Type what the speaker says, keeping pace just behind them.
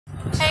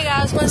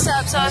guys, what's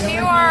up? So if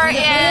you are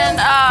in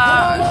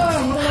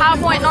High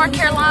Point, North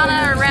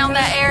Carolina, or around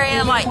that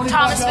area, like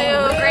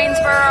Thomasville,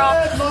 Greensboro,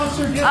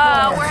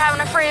 we're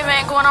having a free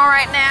event going on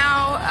right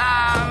now,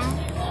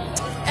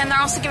 and they're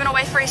also giving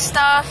away free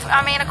stuff.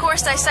 I mean, of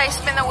course they say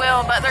spin the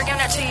wheel, but they're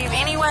giving it to you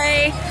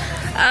anyway.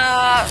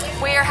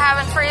 We are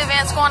having free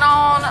events going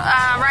on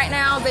right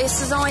now.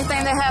 This is the only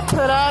thing they have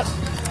put up.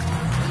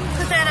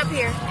 Put that up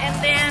here, and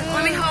then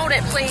let me hold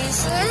it,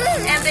 please.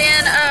 And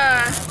then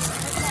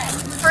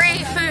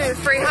free food,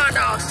 free hot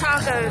dogs,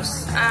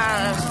 tacos,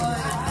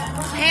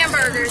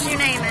 hamburgers, you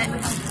name it.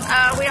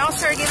 We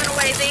also are giving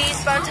away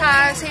these bow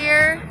ties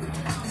here.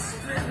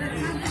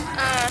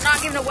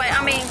 Not giving away,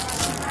 I mean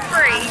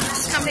free.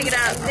 Just come pick it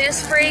up.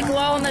 This free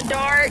glow in the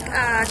dark.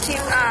 I'm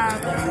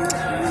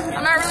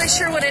not really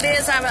sure what it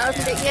is. I haven't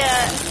opened it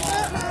yet.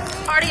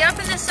 Already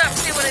open this up and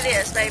see what it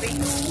is, baby.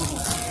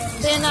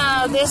 Then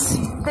this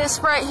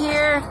right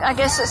here, I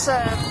guess it's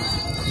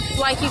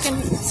like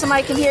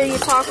somebody can hear you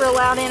talk real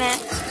loud in it.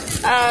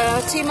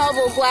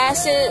 T-Mobile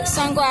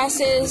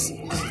sunglasses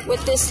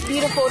with this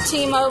beautiful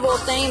T-Mobile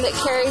thing that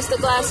carries the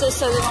glasses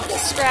so they don't get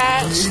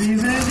scratched.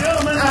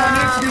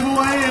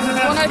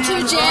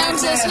 102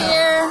 Gems is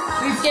here,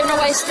 giving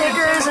away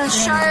stickers and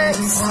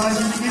shirts.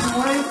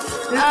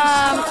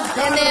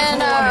 And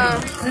then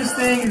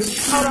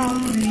hold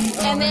on.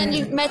 And then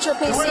Metro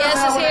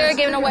PCS is here,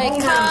 giving away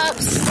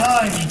cups.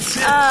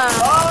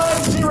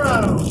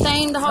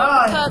 Thing to hold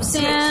the cups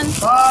in. And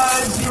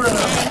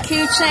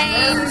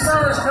keychains.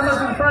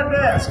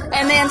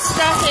 And then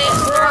Stuff It.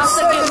 We're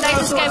also they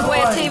just gave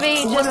away a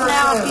TV just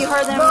now. If you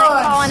heard them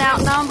calling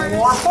out numbers,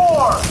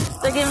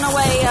 they're giving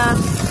away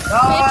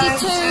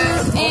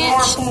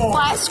 52-inch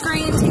flat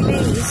screen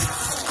TVs.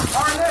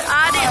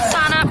 I didn't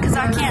sign up because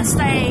I can't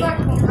stay.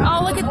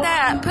 Oh, look at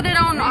that. Put it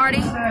on,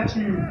 Artie.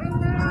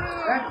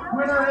 That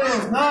winner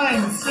is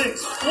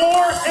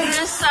 9648.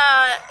 This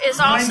is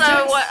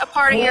also a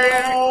part of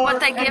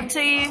what they give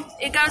to you.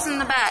 It goes in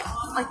the back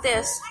like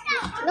this.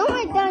 No,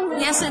 it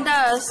doesn't. Yes, it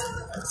does.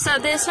 So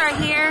this right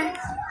here.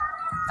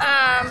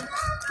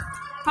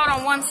 Hold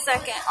on 1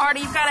 second.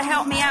 Artie, you've got to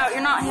help me out.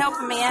 You're not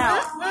helping me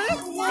out.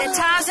 It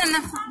ties in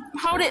the.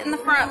 Hold it in the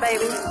front,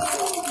 baby.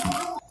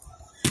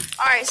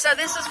 All right. So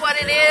this is what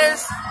it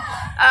is.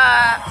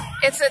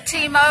 It's a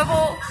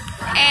T-Mobile,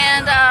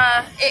 and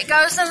it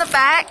goes in the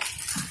back.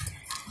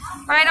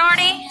 Right,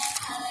 Artie?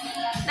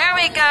 There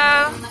we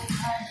go.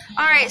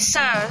 All right,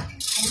 so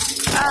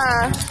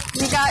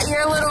you got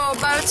your little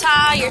bow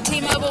tie, your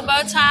T-Mobile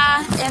bow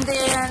tie, and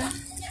then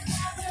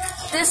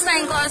this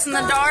thing glows in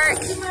the dark,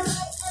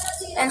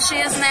 and she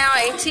is now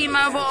a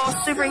T-Mobile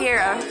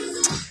superhero.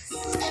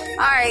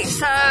 All right,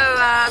 so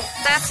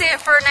that's it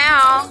for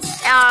now.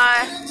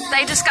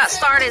 They just got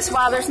started,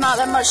 so there's not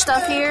that much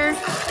stuff here.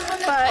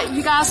 But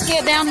you guys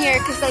get down here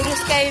because they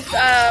just gave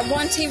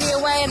one TV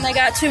away and they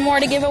got 2 more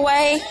to give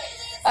away.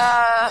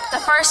 The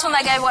first one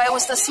they gave away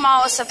was the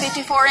smallest, a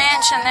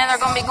 54-inch, and then they're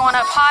going to be going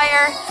up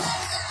higher.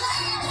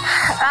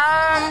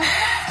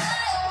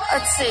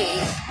 Let's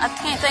see. I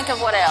can't think of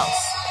what else.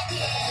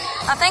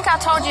 I think I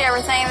told you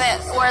everything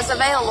that was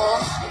available.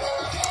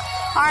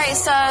 All right,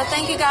 so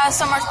thank you guys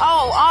so much.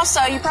 Oh,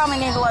 also, you probably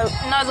need to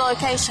know the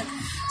location.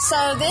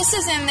 So this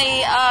is in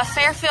the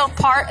Fairfield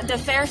Park, the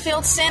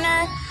Fairfield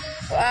Center,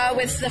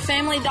 with the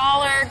Family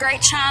Dollar,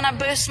 Great China,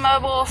 Boost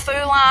Mobile,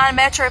 Food Line,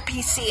 Metro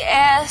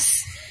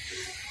PCS,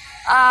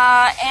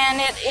 and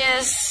it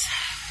is.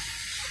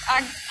 I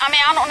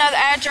mean, I don't know the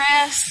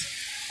address.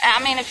 I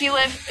mean, if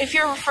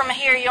you're from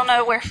here, you'll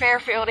know where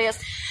Fairfield is.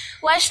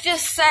 Let's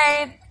just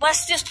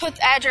put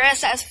the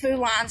address as Food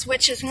Lines,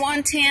 which is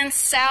 110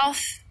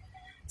 South.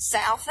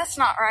 That's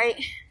not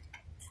right.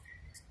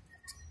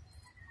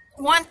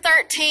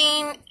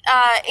 113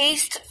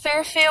 East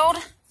Fairfield,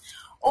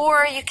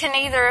 or you can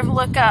either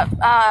look up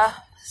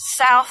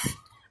South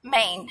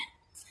Main.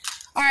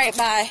 All right,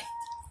 bye.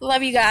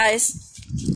 Love you guys.